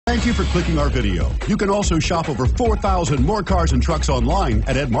Thank you for clicking our video. You can also shop over 4,000 more cars and trucks online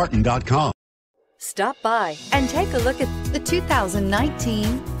at edmartin.com. Stop by and take a look at the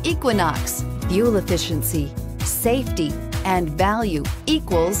 2019 Equinox. Fuel efficiency, safety, and value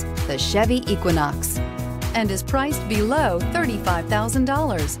equals the Chevy Equinox and is priced below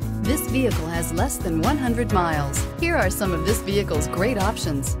 $35,000. This vehicle has less than 100 miles. Here are some of this vehicle's great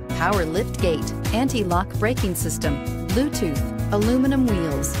options: power liftgate, anti-lock braking system, Bluetooth, aluminum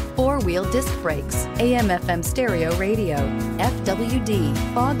wheels, four-wheel disc brakes, AM/FM stereo radio, FWD,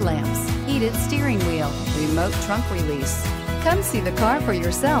 fog lamps, heated steering wheel, remote trunk release. Come see the car for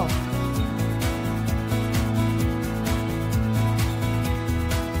yourself.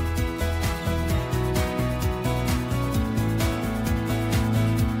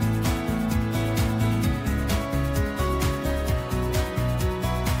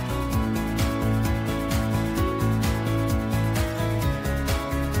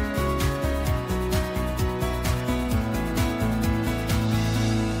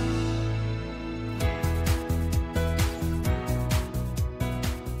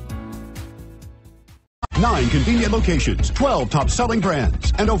 Nine convenient locations, 12 top-selling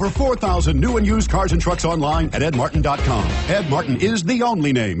brands, and over 4,000 new and used cars and trucks online at edmartin.com. Ed Martin is the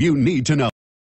only name you need to know.